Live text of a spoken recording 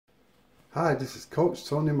Hi, this is Coach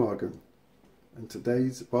Tony Morgan, and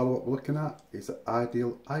today's boiler what we're looking at is the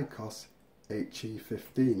ideal Icos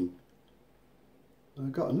HE15.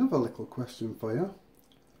 I've got another little question for you.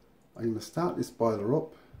 I'm going to start this boiler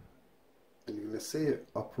up and you're going to see it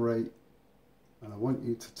operate, and I want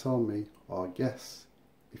you to tell me or guess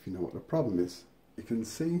if you know what the problem is. You can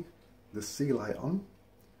see the C light on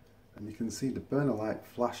and you can see the burner light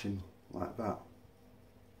flashing like that,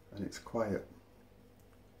 and it's quiet.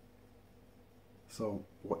 So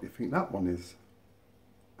what do you think that one is?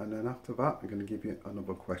 And then after that I'm going to give you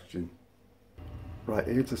another question. Right,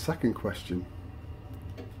 here's the second question.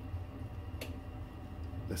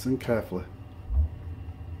 Listen carefully.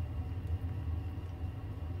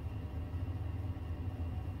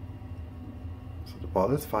 So the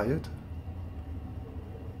boiler's fired.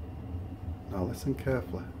 Now listen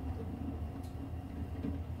carefully.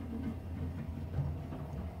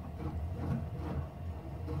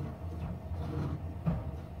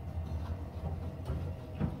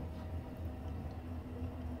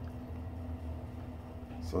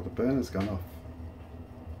 So the burner's gone off.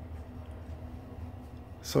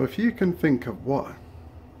 So if you can think of what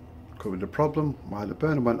could be the problem, why the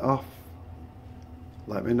burner went off,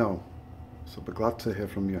 let me know. So I'll be glad to hear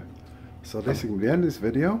from you. So this is going to be the end of this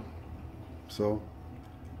video. So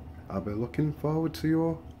I'll be looking forward to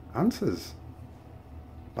your answers.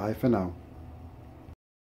 Bye for now.